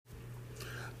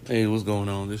Hey, what's going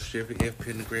on? This is Chevy F.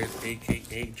 Pendergrass,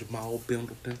 aka Jamal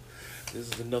Pendleton. This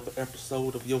is another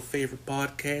episode of your favorite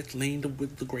podcast, Leaning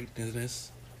with the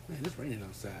Greatness. Man, it's raining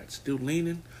outside. Still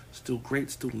leaning, still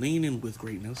great, still leaning with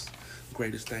greatness.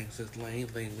 Greatest thing since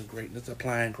leaning with greatness,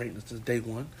 applying greatness since day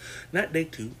one. Not day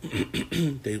two,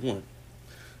 day one.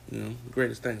 You know, the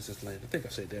greatest thing since leaning. I think I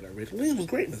said that already. Leaning with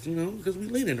greatness, because we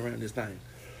leaning around this thing.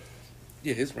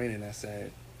 Yeah, it's raining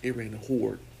outside. It raining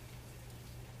hard.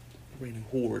 Raining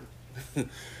horde.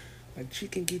 Like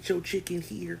chicken, get your chicken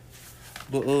here.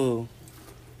 But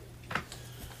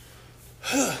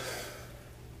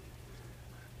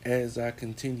as I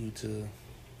continue to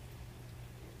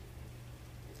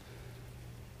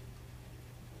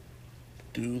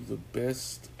do the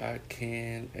best I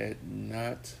can at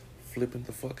not flipping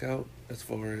the fuck out as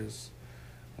far as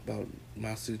about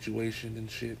my situation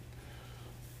and shit.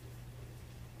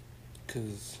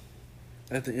 Cause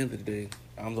at the end of the day,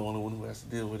 I'm the only one who has to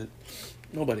deal with it.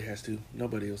 Nobody has to.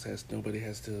 Nobody else has. Nobody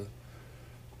has to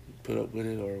put up with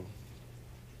it or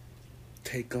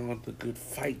take on the good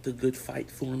fight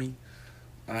for me.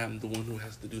 I'm the one who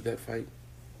has to do that fight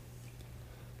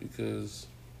because,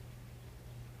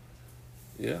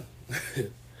 yeah,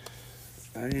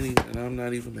 and I'm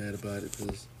not even mad about it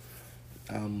because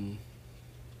I'm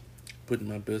putting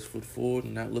my best foot forward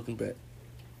and not looking back.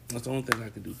 That's the only thing I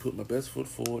can do. Put my best foot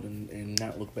forward and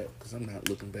not look back because I'm not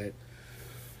looking back.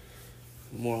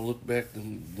 The more I look back, the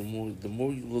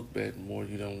more you look back, the more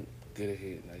you don't get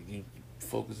ahead. Like you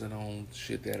focusing on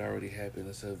shit that already happened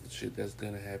instead of the shit that's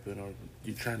gonna happen, or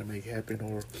you trying to make happen,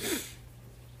 or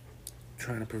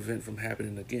trying to prevent from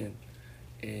happening again.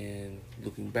 And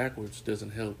looking backwards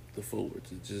doesn't help the forwards.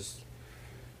 It just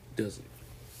doesn't.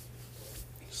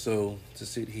 So to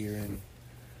sit here and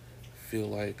feel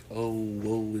like, oh,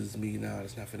 woe is me, nah,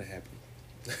 it's not gonna happen.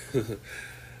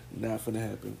 Not gonna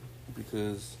happen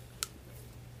because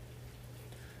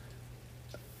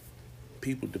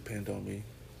people depend on me.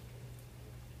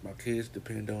 My kids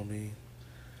depend on me.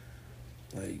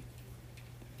 Like,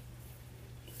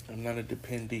 I'm not a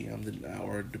dependee.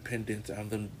 Or a dependent. I'm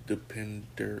the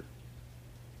depender.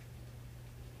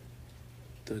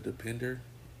 The depender,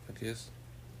 I guess.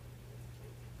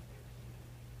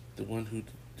 The one who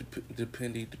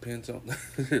depends on.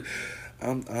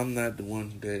 I'm not the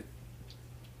one that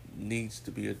needs to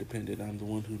be a dependent. I'm the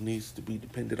one who needs to be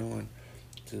depended on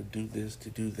to do this, to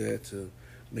do that, to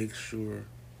make sure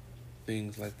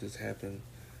things like this happen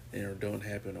or don't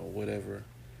happen or whatever,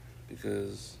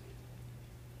 because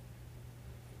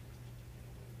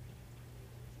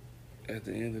at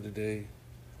the end of the day,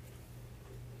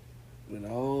 when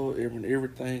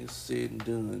everything's said and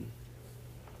done,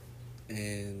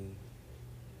 and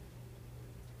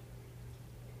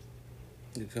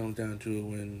it comes down to it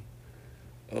when,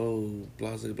 oh,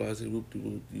 blase, whoop,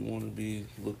 you want to be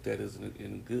looked at as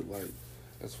in a good light,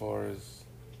 as far as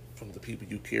from the people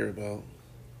you care about,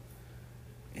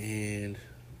 and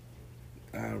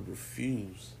I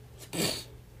refuse.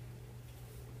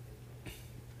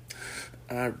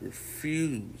 I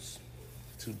refuse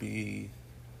to be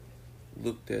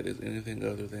looked at as anything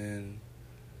other than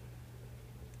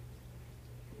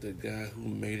the guy who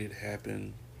made it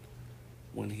happen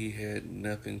when he had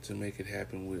nothing to make it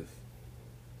happen with.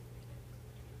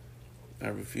 I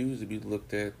refuse to be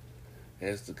looked at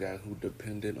as the guy who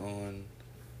depended on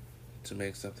to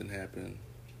make something happen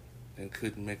and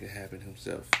couldn't make it happen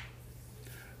himself.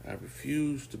 I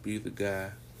refuse to be the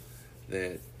guy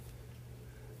that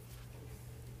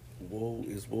woe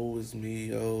is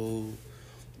me, oh,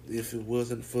 if it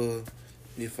wasn't for,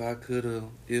 if I coulda,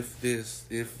 if this,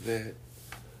 if that,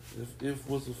 if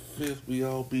was a fifth, we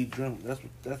all be drunk.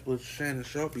 That's what Shannon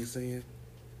Sharp be saying.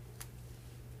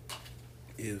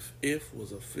 If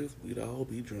was a fifth, we'd all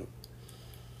be drunk.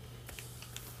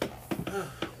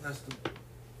 That's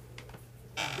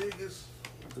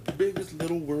the biggest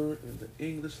little word in the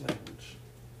English language.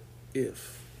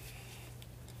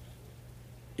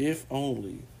 If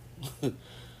only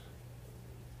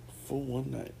for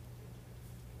one night.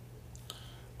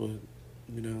 But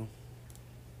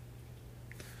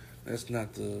that's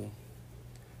not the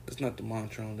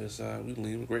mantra on this side. We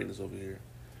lean with greatness over here.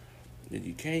 And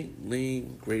you can't lean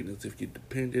with greatness if you're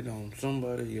dependent on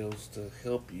somebody else to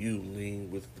help you lean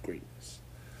with greatness.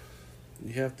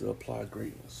 You have to apply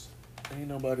greatness. Ain't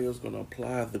nobody else gonna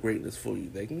apply the greatness for you.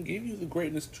 They can give you the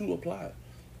greatness to apply.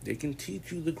 They can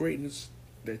teach you the greatness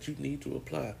that you need to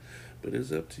apply, but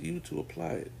it's up to you to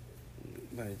apply it,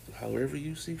 like however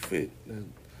you see fit.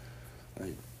 And,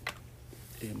 like,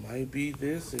 it might be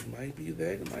this, it might be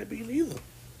that, it might be neither.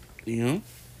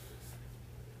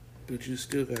 But you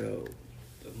still gotta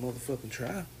motherfucking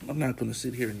try. I'm not gonna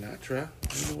sit here and not try.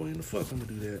 Ain't no way in the fuck I'm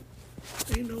gonna do that.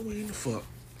 Ain't no way in the fuck.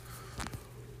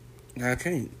 I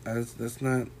can't. That's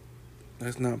not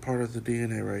part of the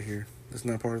DNA right here. That's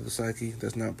not part of the psyche.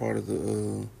 That's not part of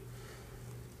the.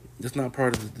 That's not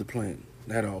part of the plan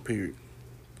at all. Period.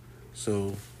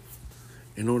 So,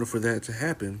 in order for that to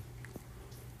happen,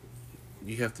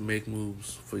 you have to make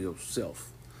moves for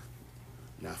yourself,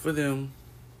 not for them,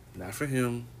 not for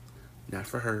him, not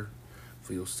for her,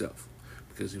 for yourself.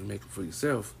 Because if you make it for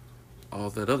yourself, all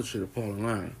that other shit will fall in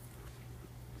line.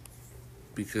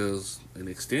 Because an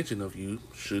extension of you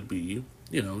should be,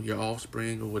 your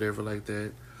offspring or whatever like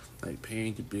that, like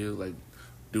paying your bill, like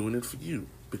doing it for you.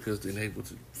 Because then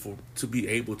to be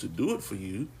able to do it for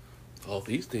you, all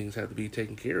these things have to be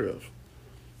taken care of.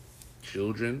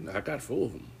 Children, I got 4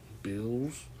 of them.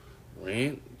 Bills,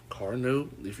 rent, car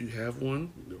note, if you have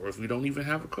one, or if you don't even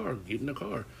have a car, get in a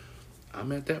car.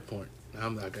 I'm at that point. I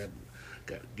got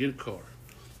to get a car.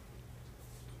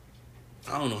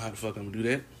 I don't know how the fuck I'm gonna do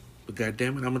that, but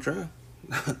goddamn it, I'm gonna try.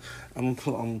 I'm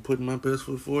putting my best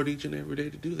foot forward each and every day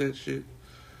to do that shit.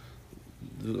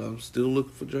 I'm still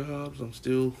looking for jobs. I'm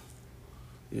still,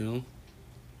 I'm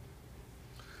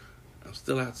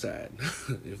still outside,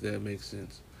 if that makes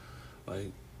sense.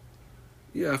 Like,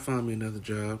 yeah, I found me another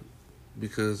job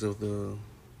because of the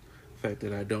fact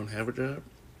that I don't have a job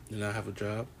and I have a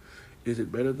job. Is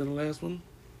it better than the last one?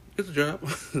 It's a job.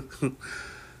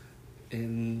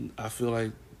 And I feel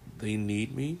like they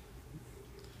need me.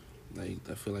 Like,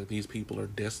 I feel like these people are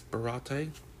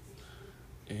desperate.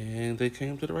 And they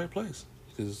came to the right place.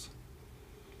 Because,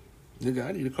 nigga,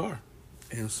 I need a car.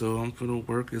 And so I'm going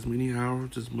to work as many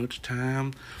hours, as much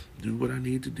time, do what I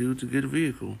need to do to get a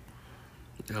vehicle.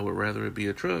 I would rather it be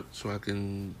a truck so I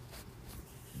can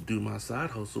do my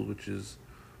side hustle, which is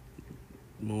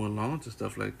mowing lawns and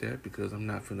stuff like that, because I'm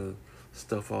not finna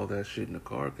stuff all that shit in the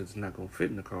car because it's not gonna fit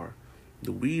in the car.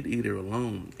 The weed eater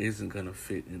alone isn't gonna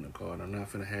fit in the car, and I'm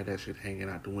not finna have that shit hanging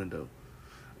out the window.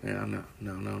 And I'm not,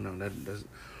 no.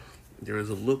 There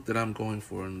is a look that I'm going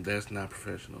for, and that's not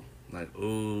professional. Like,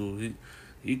 oh,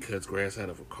 he cuts grass out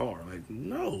of a car. Like,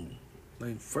 no.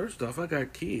 Like, first off, I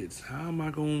got kids. How am I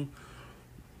gonna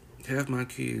have my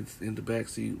kids in the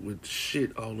backseat with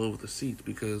shit all over the seats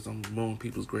because I'm mowing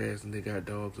people's grass and they got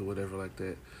dogs or whatever like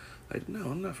that? Like,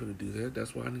 no, I'm not gonna do that.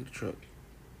 That's why I need a truck.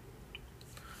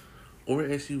 Or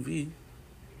an SUV,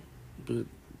 but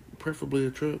preferably a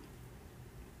truck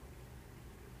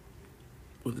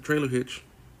with a trailer hitch.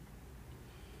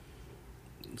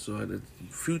 So it's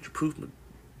future-proof,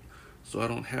 so I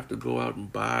don't have to go out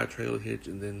and buy a trailer hitch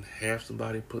and then have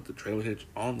somebody put the trailer hitch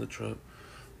on the truck,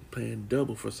 paying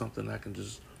double for something I can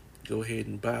just go ahead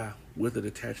and buy with it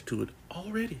attached to it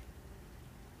already.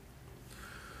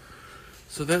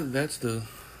 So that's the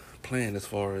plan as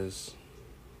far as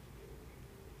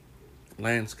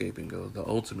landscaping goes, the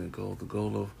ultimate goal, the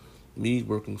goal of me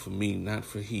working for me, not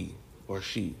for he or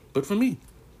she, but for me.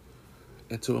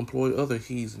 And to employ other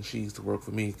he's and she's to work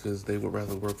for me because they would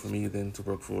rather work for me than to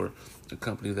work for a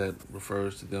company that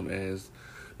refers to them as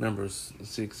numbers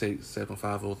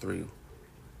 687503.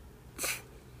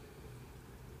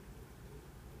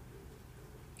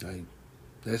 Like,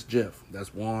 that's Jeff,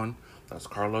 that's Juan, that's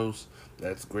Carlos,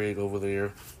 that's Greg over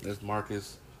there, that's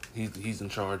Marcus. He's in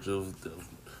charge of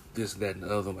this, that, and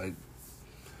the other. Like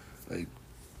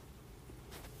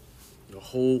the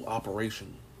whole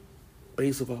operation,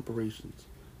 base of operations.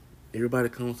 Everybody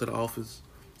comes to the office,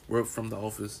 work from the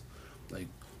office, like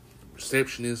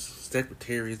receptionists,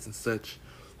 secretaries, and such,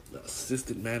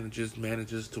 assistant managers.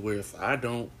 To where if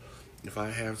I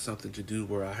have something to do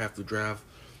where I have to drive.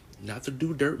 Not the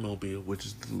do dirt mobile, which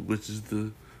is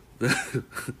the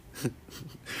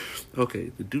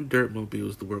okay, the do dirt mobile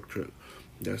is the work truck.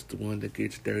 That's the one that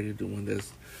gets dirty. The one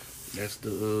that's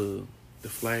the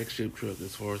flagship truck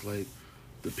as far as like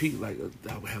the peak. Like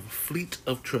I would have a fleet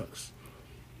of trucks,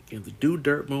 and the do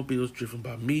dirt mobile is driven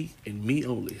by me and me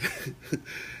only,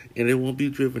 and it won't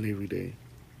be driven every day,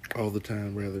 all the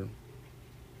time rather.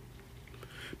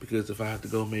 Because if I have to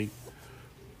go meet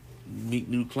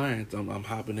new clients, I'm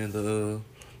hopping in the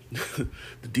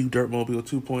Do Dirt Mobile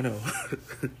 2.0,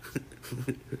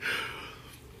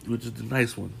 which is the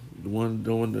nice one, the one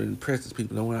that impresses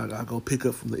people. The one I go pick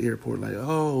up from the airport, like,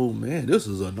 oh man, this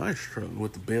is a nice truck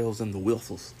with the bells and the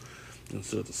whistles, and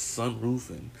so the sunroof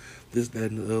and this,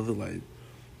 that, and the other. Like,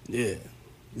 yeah.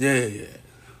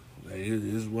 Like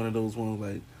it's one of those ones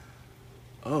like,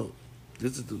 oh.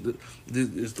 This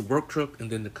is the work truck and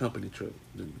then the company truck.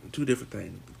 Two different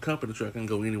things. The company truck I can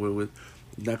go anywhere with.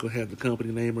 Not going to have the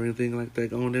company name or anything like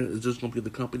that on there. It's just going to be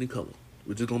the company color,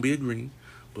 which is going to be a green.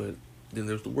 But Then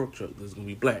there's the work truck that's gonna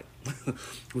be black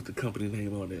with the company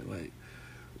name on it. Like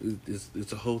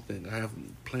it's a whole thing. I have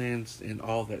plans and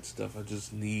all that stuff. I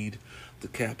just need the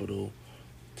capital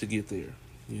to get there.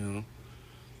 You know,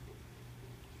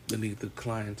 I need the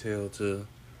clientele to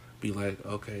be like,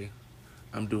 okay,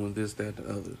 I'm doing this, that, and the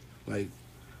other. Like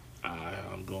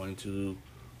I'm going to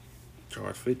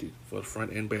charge 50 for the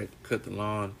front and back, cut the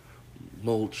lawn,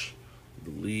 mulch,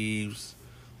 the leaves,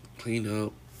 clean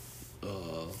up,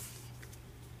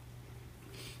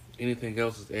 anything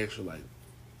else is extra, like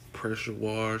pressure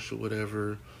wash or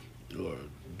whatever, or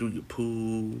do your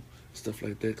pool, stuff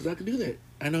like that. Because I can do that.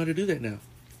 I know how to do that now.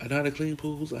 I know how to clean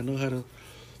pools. I know how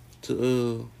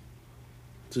to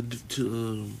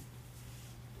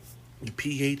the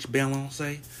pH balance.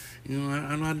 You know,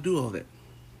 I know how to do all that.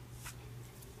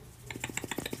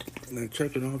 Like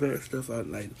checking all that stuff out.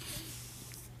 Like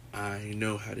I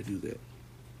know how to do that.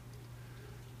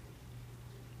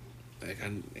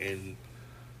 And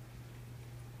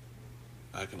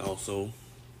I can also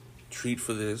treat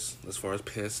for this as far as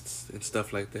pests and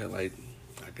stuff like that. Like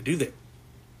I could do that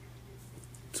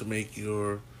to make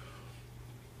your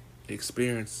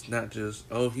experience not just,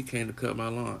 oh, he came to cut my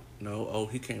lawn. No, oh,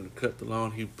 he came to cut the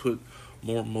lawn. He put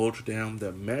more mulch down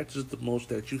that matches the mulch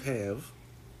that you have.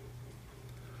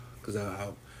 Because I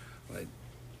like,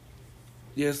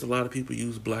 yes, a lot of people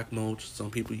use black mulch.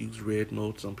 Some people use red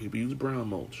mulch. Some people use brown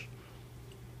mulch.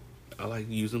 I like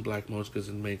using black mulch because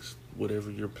it makes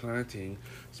whatever you're planting,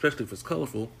 especially if it's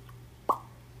colorful,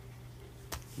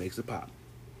 makes it pop.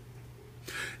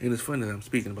 And it's funny that I'm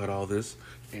speaking about all this.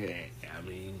 And I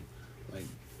mean, like,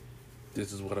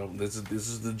 this is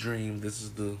the dream. This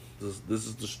is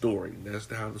the story. That's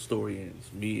how the story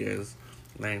ends. Me as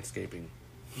landscaping,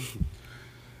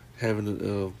 having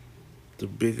the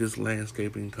biggest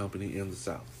landscaping company in the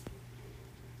South,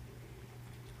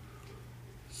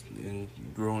 and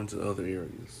growing to other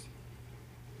areas.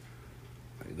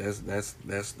 Like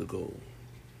that's the goal.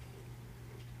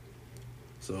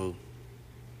 So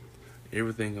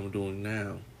everything I'm doing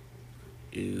now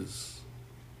is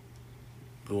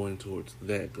going towards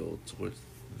that goal, towards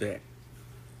that.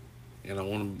 And I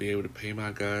want to be able to pay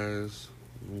my guys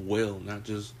well, not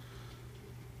just,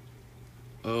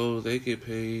 oh, they get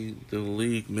paid the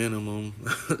league minimum,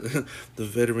 the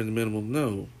veteran minimum.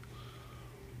 No.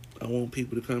 I want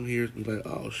people to come here and be like,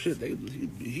 oh shit,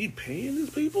 he paying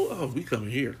these people? Oh, we coming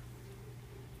here.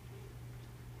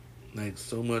 Like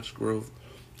so much growth,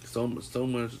 so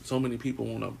many people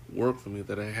want to work for me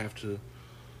that I have to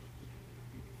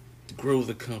grow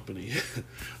the company.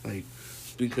 Like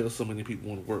because so many people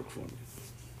want to work for me.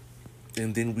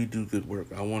 And then we do good work.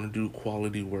 I want to do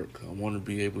quality work. I want to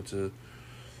be able to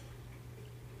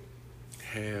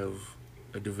have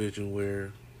a division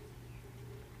where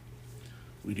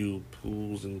we do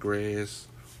pools and grass,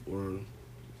 or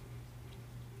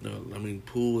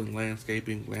pool and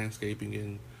landscaping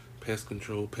and pest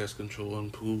control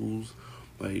and pools.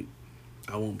 Like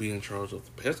I won't be in charge of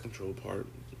the pest control part.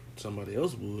 Somebody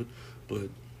else would, but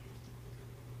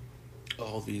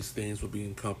all these things will be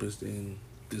encompassed in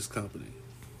this company.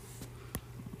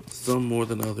 Some more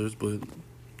than others, but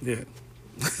yeah,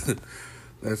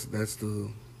 that's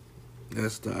the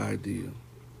idea.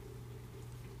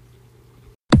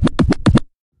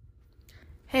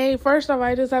 Hey, first off,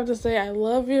 I just have to say I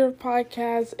love your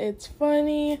podcast. It's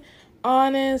funny,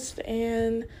 honest,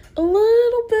 and a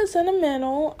little bit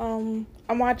sentimental.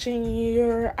 I'm watching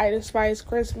your I Despise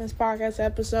Christmas podcast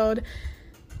episode,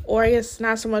 or I guess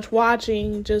not so much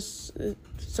watching, just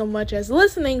so much as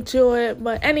listening to it.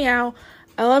 But anyhow,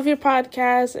 I love your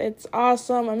podcast. It's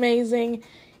awesome, amazing.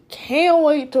 Can't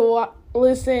wait to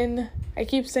listen. I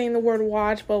keep saying the word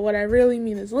watch, but what I really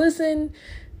mean is listen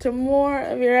to more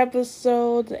of your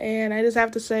episodes, and I just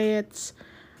have to say it's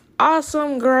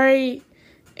awesome, great,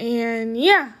 and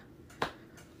yeah,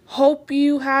 hope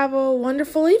you have a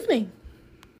wonderful evening.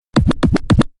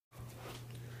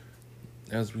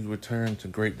 As we return to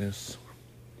greatness,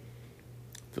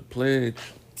 the pledge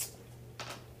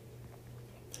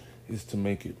is to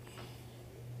make it.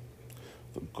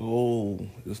 The goal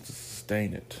is to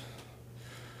sustain it.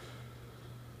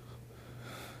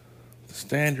 The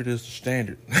standard is the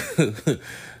standard.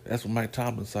 That's what Mike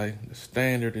Tomlin say. The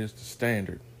standard is the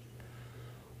standard.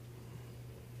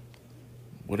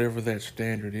 Whatever that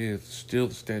standard is, still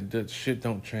the standard. Shit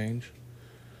don't change.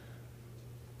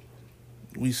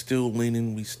 We still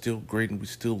leaning, we still grading, we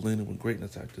still leaning with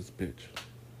greatness out this bitch.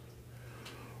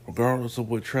 Regardless of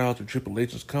what trials or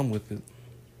tribulations come with it,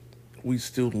 we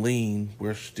still lean,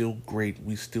 we're still great,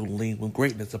 we still lean with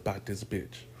greatness about this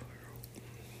bitch.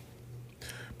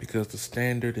 Because the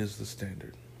standard is the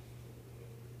standard.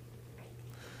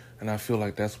 And I feel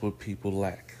like that's what people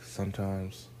lack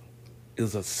sometimes,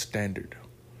 is a standard.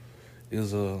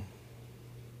 Is a,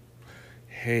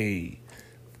 hey,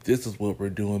 this is what we're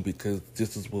doing because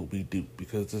this is what we do.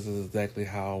 Because this is exactly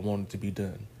how I want it to be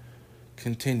done.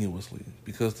 Continuously.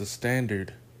 Because the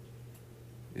standard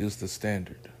is the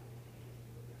standard.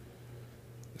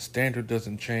 The standard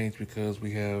doesn't change because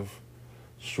we have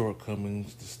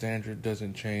shortcomings. The standard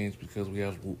doesn't change because we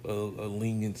have a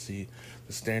leniency.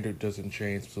 The standard doesn't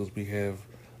change because we have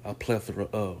a plethora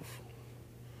of.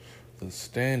 The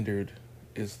standard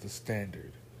is the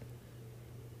standard.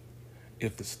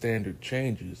 If the standard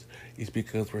changes, it's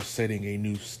because we're setting a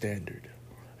new standard,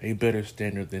 a better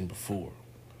standard than before.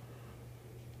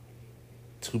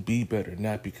 To be better,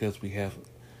 not because we have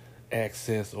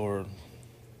access or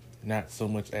not so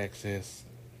much access.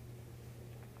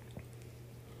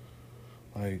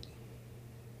 Like,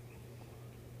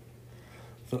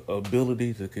 the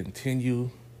ability to continue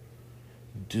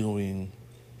doing,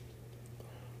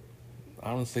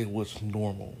 I don't say what's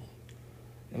normal,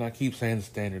 and I keep saying the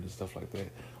standard and stuff like that.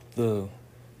 The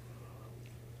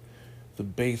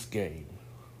base game,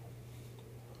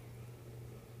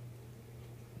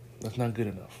 that's not good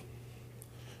enough.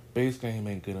 Base game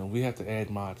ain't good enough. We have to add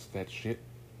mods to that shit.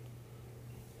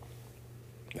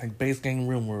 Like base game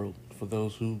RimWorld, for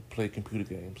those who play computer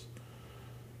games.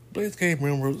 Base game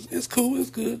RimWorld, it's cool, it's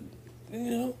good, you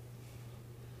know.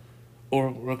 Or,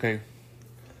 okay,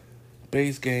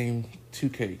 base game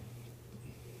 2K.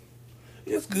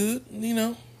 It's good, you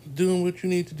know, doing what you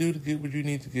need to do to get what you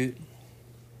need to get.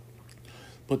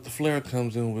 But the flair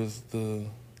comes in with the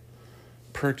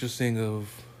purchasing of,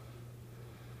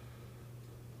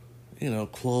 you know,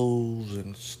 clothes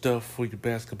and stuff for your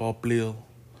basketball player,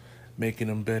 making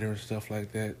them better and stuff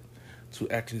like that, to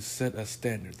actually set a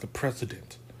standard, the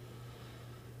precedent.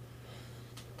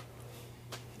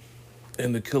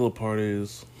 And the killer part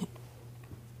is,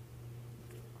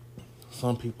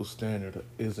 some people's standard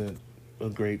isn't a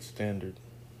great standard.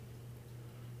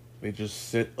 They just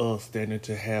set a standard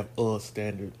to have a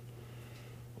standard.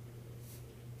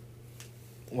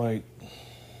 Like,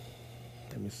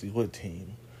 let me see, what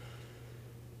team?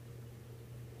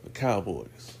 The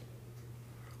Cowboys.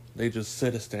 They just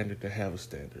set a standard to have a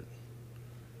standard.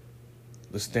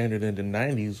 The standard in the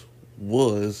 90s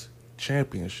was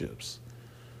championships.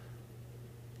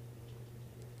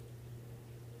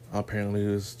 Apparently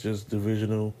it's just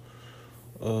divisional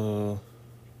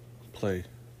play,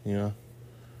 you know?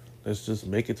 Let's just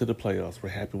make it to the playoffs. We're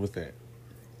happy with that.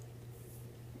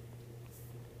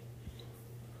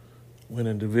 Win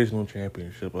a divisional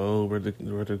championship. Oh, we're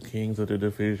the kings of the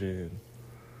division.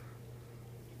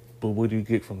 But what do you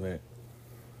get from that?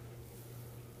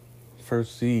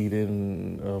 First seed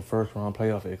in first round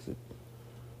playoff exit.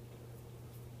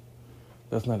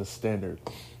 That's not a standard.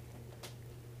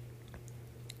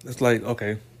 It's like,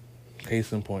 okay,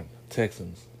 case in point,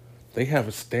 Texans. They have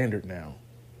a standard now.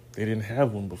 They didn't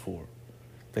have one before.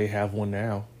 They have one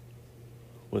now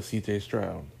with CJ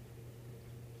Stroud.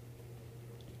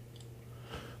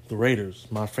 The Raiders,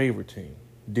 my favorite team,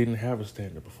 didn't have a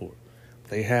standard before.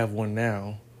 They have one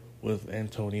now with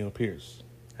Antonio Pierce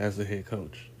as the head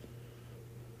coach.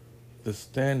 The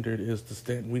standard is the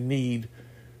standard. We need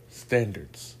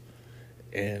standards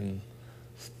and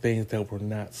things that we're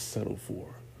not settled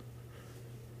for.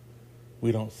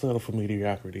 We don't settle for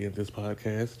mediocrity in this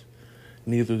podcast.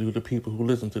 Neither do the people who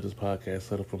listen to this podcast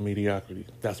settle for mediocrity.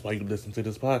 That's why you listen to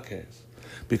this podcast.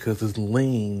 Because it's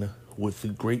lean with the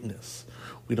greatness.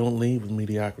 We don't lean with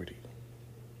mediocrity.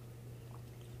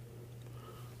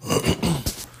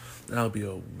 That would be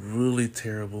a really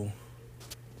terrible,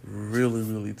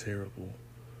 really terrible,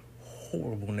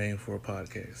 horrible name for a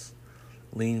podcast.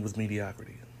 Lean with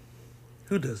mediocrity.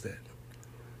 Who does that?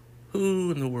 Who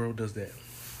in the world does that?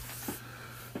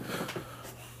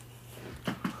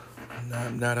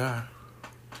 Not I.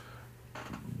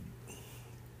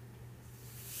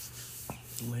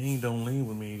 Lean don't lean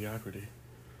with mediocrity.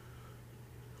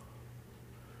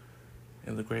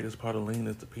 And the greatest part of lean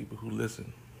is the people who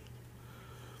listen.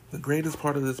 The greatest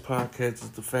part of this podcast is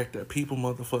the fact that people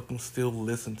motherfucking still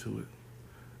listen to it.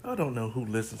 I don't know who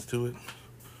listens to it.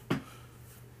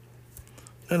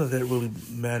 None of that really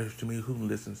matters to me, who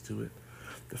listens to it.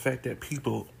 The fact that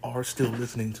people are still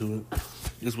listening to it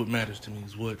is what matters to me,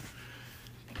 is what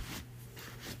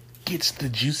gets the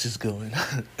juices going,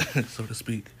 so to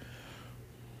speak.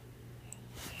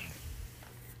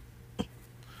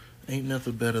 Ain't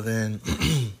nothing better than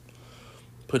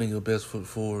putting your best foot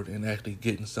forward and actually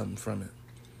getting something from it.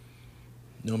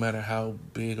 No matter how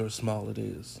big or small it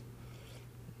is.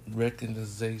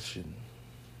 Recognizing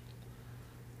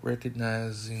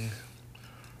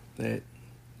that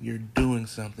you're doing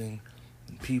something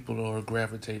and people are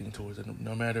gravitating towards it.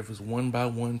 No matter if it's 1 by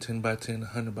 1, 10 by 10,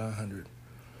 100 by 100.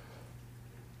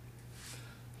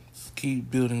 Just keep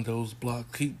building those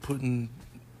blocks. Keep putting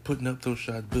up those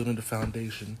shots, building the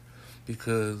foundation.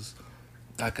 Because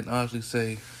I can honestly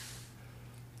say,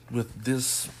 with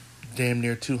this damn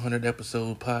near 200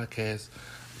 episode podcast,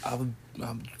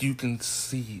 you can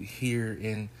see, hear,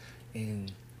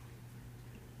 and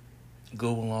go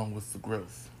along with the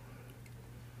growth.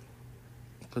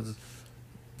 Because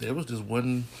there was just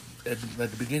one, at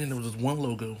the beginning there was just one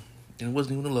logo, and it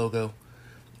wasn't even a logo.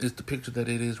 It's the picture that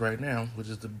it is right now, which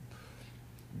is the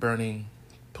burning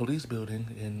police building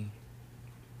in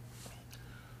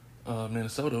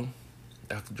Minnesota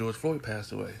after George Floyd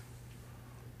passed away.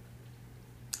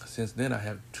 Since then, I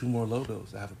have 2 more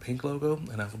logos. I have a pink logo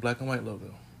and I have a black and white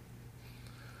logo.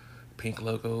 Pink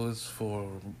logo is for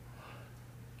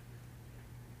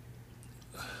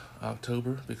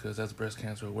October because that's Breast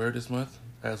Cancer Awareness Month,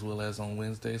 as well as on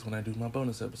Wednesdays when I do my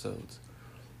bonus episodes.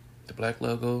 The black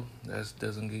logo, that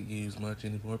doesn't get used much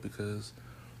anymore because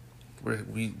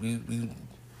we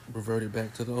reverted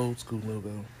back to the old school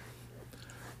logo,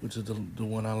 which is the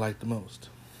one I like the most.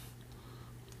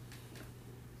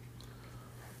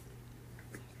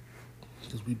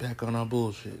 Because we back on our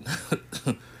bullshit.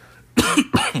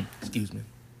 Excuse me.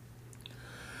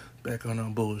 Back on our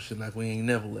bullshit like we ain't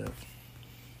never left.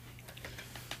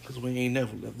 Because we ain't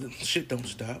never left. Shit don't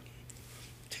stop.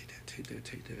 Take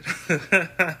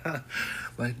that.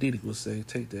 Like Diddy would say,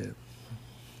 take that.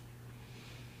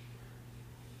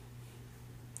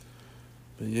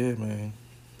 But yeah, man.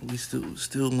 We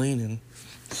still leaning.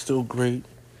 Still great.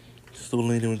 Still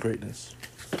leaning with greatness.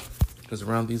 Because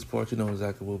around these parts, you know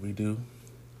exactly what we do.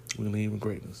 We lean with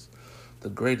greatness. The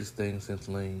greatest thing since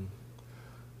lean.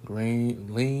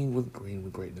 Lean with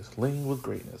greatness. Lean with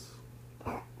greatness.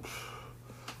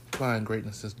 Applying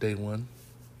greatness since day 1.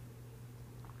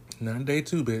 Not day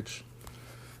 2, bitch.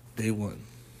 Day 1.